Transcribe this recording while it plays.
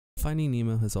Finding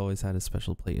Nemo has always had a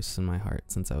special place in my heart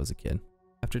since I was a kid.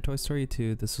 After Toy Story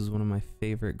 2, this was one of my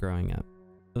favorite growing up.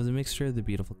 It was a mixture of the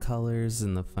beautiful colors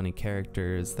and the funny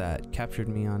characters that captured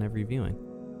me on every viewing.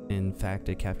 In fact,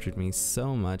 it captured me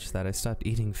so much that I stopped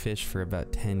eating fish for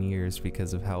about 10 years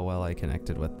because of how well I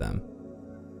connected with them.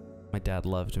 My dad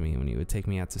loved me when he would take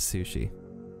me out to sushi.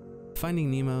 Finding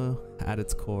Nemo, at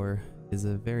its core, is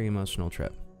a very emotional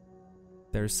trip.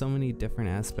 There are so many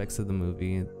different aspects of the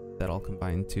movie that all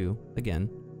combine to, again,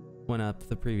 one-up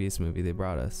the previous movie they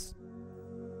brought us.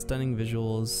 Stunning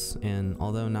visuals, and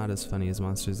although not as funny as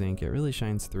Monsters Inc., it really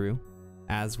shines through.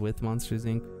 As with Monsters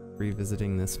Inc.,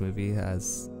 revisiting this movie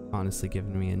has honestly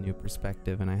given me a new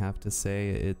perspective, and I have to say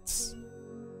it's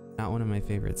not one of my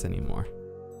favorites anymore.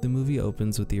 The movie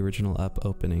opens with the original Up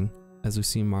opening, as we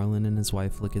see Marlin and his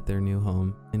wife look at their new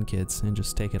home and kids and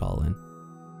just take it all in.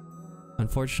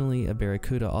 Unfortunately, a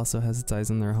barracuda also has its eyes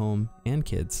on their home and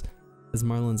kids, as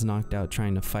Marlin's knocked out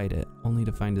trying to fight it, only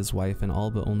to find his wife and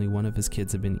all but only one of his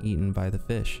kids have been eaten by the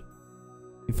fish.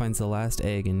 He finds the last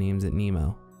egg and names it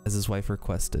Nemo, as his wife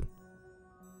requested.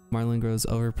 Marlin grows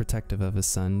overprotective of his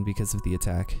son because of the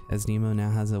attack, as Nemo now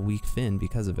has a weak fin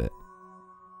because of it.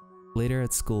 Later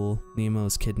at school, Nemo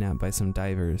is kidnapped by some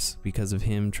divers because of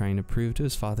him trying to prove to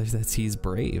his father that he's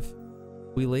brave.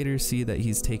 We later see that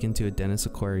he's taken to a dentist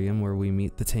aquarium where we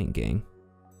meet the tank gang.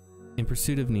 In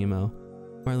pursuit of Nemo,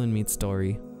 Marlin meets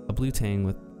Dory, a blue tang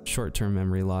with short-term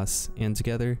memory loss, and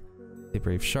together, they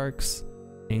brave sharks,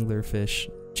 anglerfish,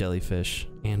 jellyfish,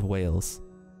 and whales,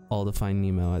 all to find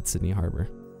Nemo at Sydney Harbor.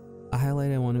 A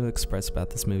highlight I want to express about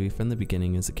this movie from the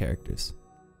beginning is the characters.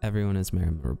 Everyone is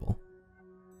memorable.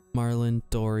 Marlin,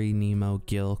 Dory, Nemo,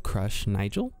 Gil, Crush,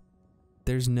 Nigel?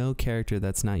 There's no character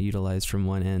that's not utilized from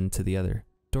one end to the other.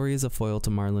 Dory as a foil to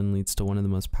Marlin leads to one of the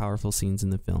most powerful scenes in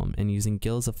the film, and using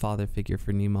Gil as a father figure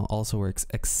for Nemo also works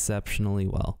exceptionally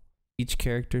well. Each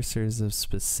character serves a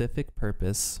specific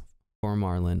purpose for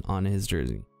Marlin on his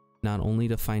jersey, not only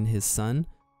to find his son,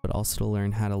 but also to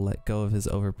learn how to let go of his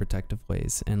overprotective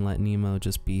ways and let Nemo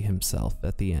just be himself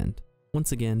at the end.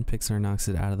 Once again, Pixar knocks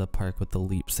it out of the park with the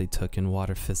leaps they took in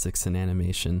water physics and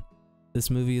animation. This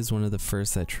movie is one of the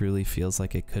first that truly feels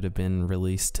like it could have been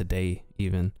released today,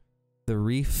 even. The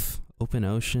reef, open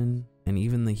ocean, and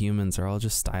even the humans are all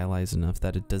just stylized enough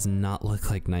that it does not look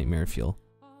like nightmare fuel.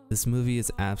 This movie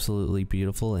is absolutely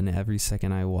beautiful, and every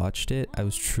second I watched it, I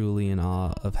was truly in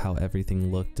awe of how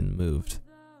everything looked and moved.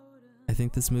 I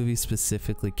think this movie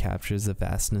specifically captures the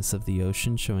vastness of the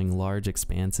ocean, showing large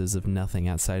expanses of nothing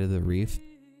outside of the reef,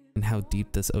 and how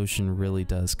deep this ocean really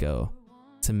does go.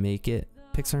 To make it,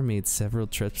 Pixar made several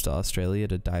trips to Australia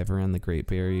to dive around the Great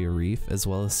Barrier Reef, as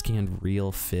well as scanned real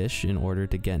fish in order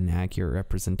to get an accurate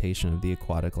representation of the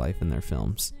aquatic life in their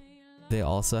films. They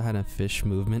also had a fish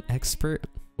movement expert,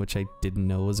 which I didn't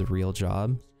know was a real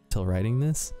job till writing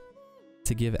this,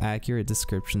 to give accurate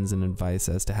descriptions and advice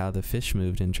as to how the fish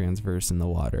moved and transverse in the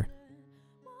water.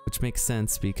 Which makes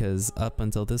sense because up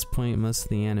until this point most of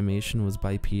the animation was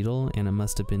bipedal, and it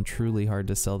must have been truly hard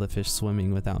to sell the fish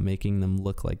swimming without making them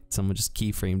look like someone just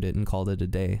keyframed it and called it a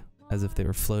day, as if they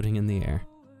were floating in the air.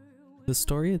 The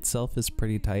story itself is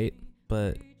pretty tight,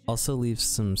 but also leaves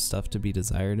some stuff to be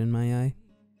desired in my eye.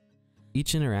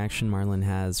 Each interaction Marlin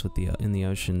has with in the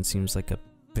ocean seems like a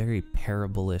very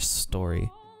parable-ish story.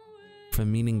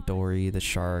 From meeting Dory, the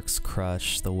sharks,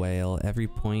 Crush, the whale, every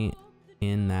point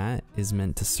in that is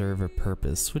meant to serve a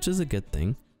purpose, which is a good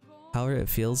thing. However, it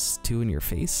feels too in your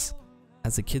face.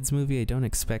 As a kids movie, I don't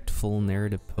expect full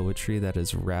narrative poetry that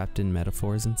is wrapped in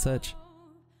metaphors and such,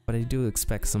 but I do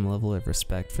expect some level of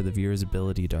respect for the viewer's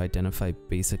ability to identify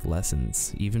basic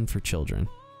lessons, even for children.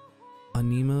 On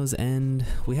Nemo's end,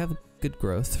 we have good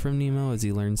growth from Nemo as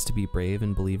he learns to be brave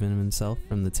and believe in himself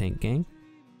from the tank gang.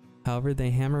 However, they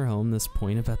hammer home this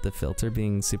point about the filter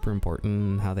being super important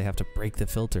and how they have to break the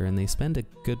filter, and they spend a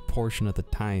good portion of the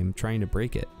time trying to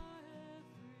break it.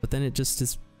 But then it just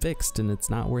is fixed and it's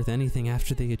not worth anything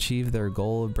after they achieve their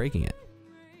goal of breaking it.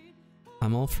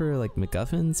 I'm all for like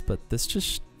MacGuffins, but this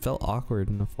just felt awkward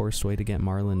and a forced way to get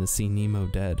Marlin to see Nemo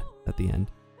dead at the end.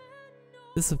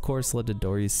 This of course led to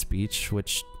Dory's speech,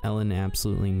 which Ellen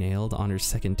absolutely nailed on her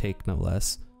second take no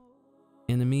less.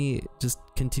 And to me, it just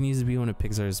continues to be one of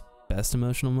Pixar's best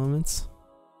emotional moments.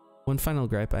 One final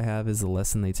gripe I have is the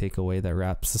lesson they take away that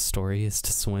wraps the story is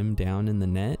to swim down in the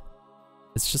net.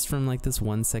 It's just from like this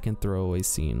 1 second throwaway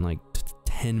scene like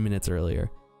 10 minutes earlier.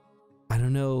 I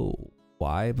don't know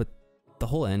why, but the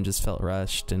whole end just felt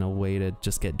rushed in a way to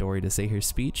just get Dory to say her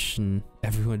speech and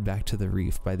everyone back to the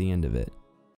reef by the end of it.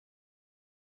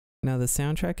 Now the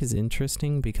soundtrack is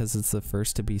interesting because it's the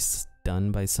first to be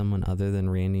done by someone other than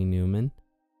Randy Newman.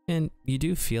 And you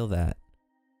do feel that.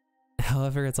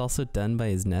 However, it's also done by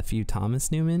his nephew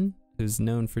Thomas Newman, who's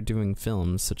known for doing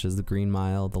films such as The Green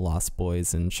Mile, The Lost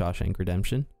Boys, and Shawshank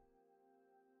Redemption.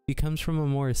 He comes from a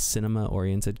more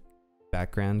cinema-oriented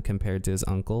background compared to his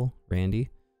uncle, Randy,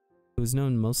 who was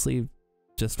known mostly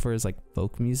just for his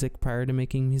folk music prior to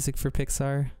making music for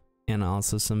Pixar, and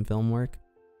also some film work.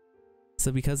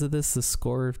 So because of this, the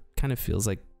score kind of feels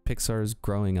like Pixar's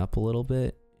growing up a little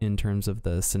bit in terms of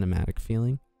the cinematic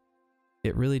feeling.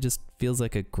 It really just feels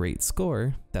like a great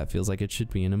score that feels like it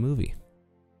should be in a movie.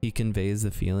 He conveys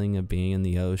the feeling of being in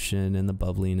the ocean and the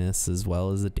bubbliness as well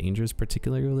as the dangers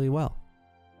particularly well.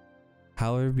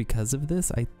 However, because of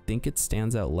this, I think it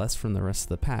stands out less from the rest of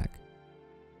the pack.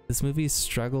 This movie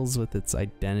struggles with its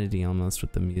identity almost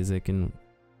with the music in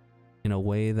a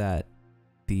way that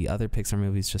the other Pixar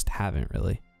movies just haven't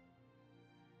really.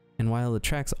 And while the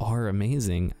tracks are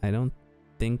amazing, I don't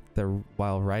think that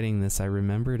while writing this I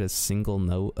remembered a single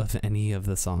note of any of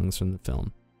the songs from the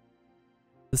film.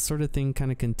 This sort of thing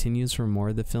kind of continues for more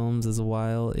of the films as a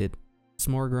while. It's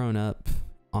more grown up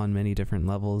on many different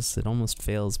levels. It almost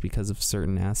fails because of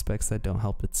certain aspects that don't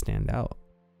help it stand out.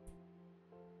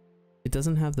 It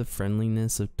doesn't have the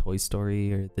friendliness of Toy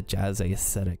Story or the jazzy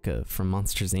aesthetic from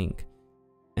Monsters Inc.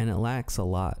 And it lacks a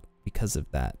lot because of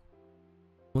that.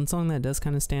 One song that does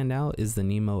kind of stand out is the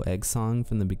Nemo Egg song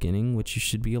from the beginning, which you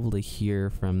should be able to hear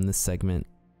from this segment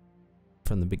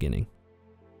from the beginning.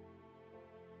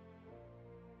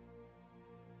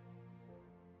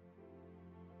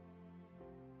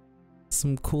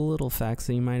 Some cool little facts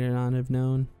that you might not have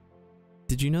known.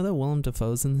 Did you know that Willem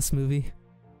Dafoe's in this movie?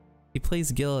 He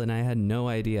plays Gil, and I had no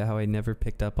idea how I never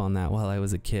picked up on that while I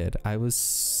was a kid. I was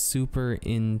super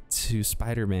into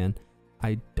Spider-Man.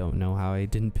 I don't know how I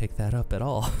didn't pick that up at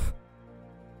all.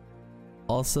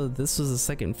 Also, this was the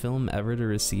second film ever to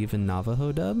receive a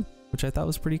Navajo dub, which I thought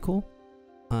was pretty cool.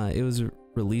 It was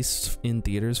released in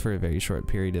theaters for a very short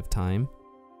period of time,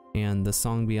 and the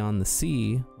song Beyond the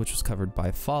Sea, which was covered by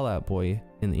Fall Out Boy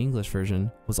in the English version,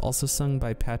 was also sung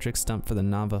by Patrick Stump for the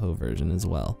Navajo version as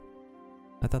well.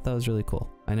 I thought that was really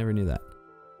cool. I never knew that.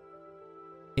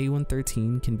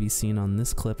 A113 can be seen on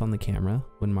this clip on the camera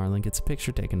when Marlin gets a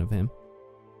picture taken of him.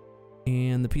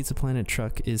 And the Pizza Planet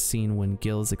truck is seen when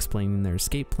Gil is explaining their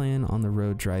escape plan on the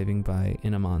road driving by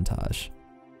in a montage.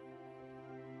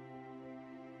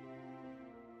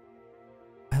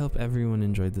 I hope everyone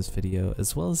enjoyed this video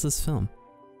as well as this film.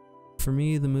 For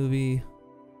me, the movie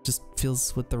just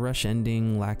feels with the rush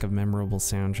ending, lack of memorable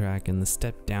soundtrack, and the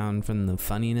step down from the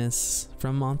funniness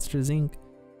from Monsters Inc.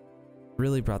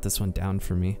 really brought this one down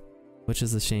for me, which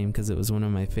is a shame because it was one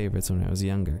of my favorites when I was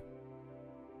younger.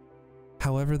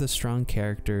 However, the strong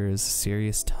characters,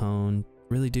 serious tone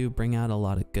really do bring out a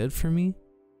lot of good for me,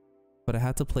 but I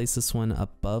had to place this one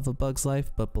above A Bug's Life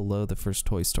but below the first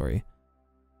Toy Story.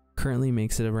 Currently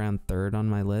makes it around third on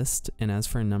my list, and as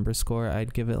for a number score,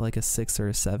 I'd give it like a 6 or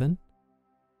a 7.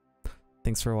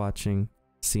 Thanks for watching.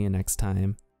 See you next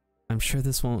time. I'm sure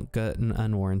this won't get an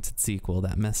unwarranted sequel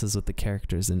that messes with the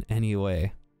characters in any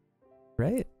way.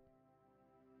 Right?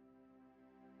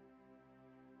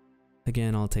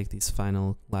 Again, I'll take these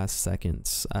final last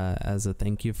seconds as a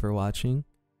thank you for watching.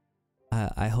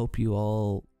 I hope you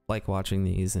all like watching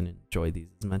these and enjoy these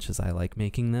as much as I like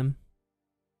making them.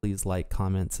 Please like,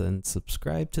 comment, and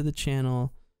subscribe to the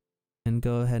channel, and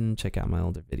go ahead and check out my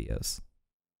older videos.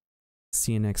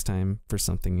 See you next time for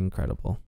something incredible.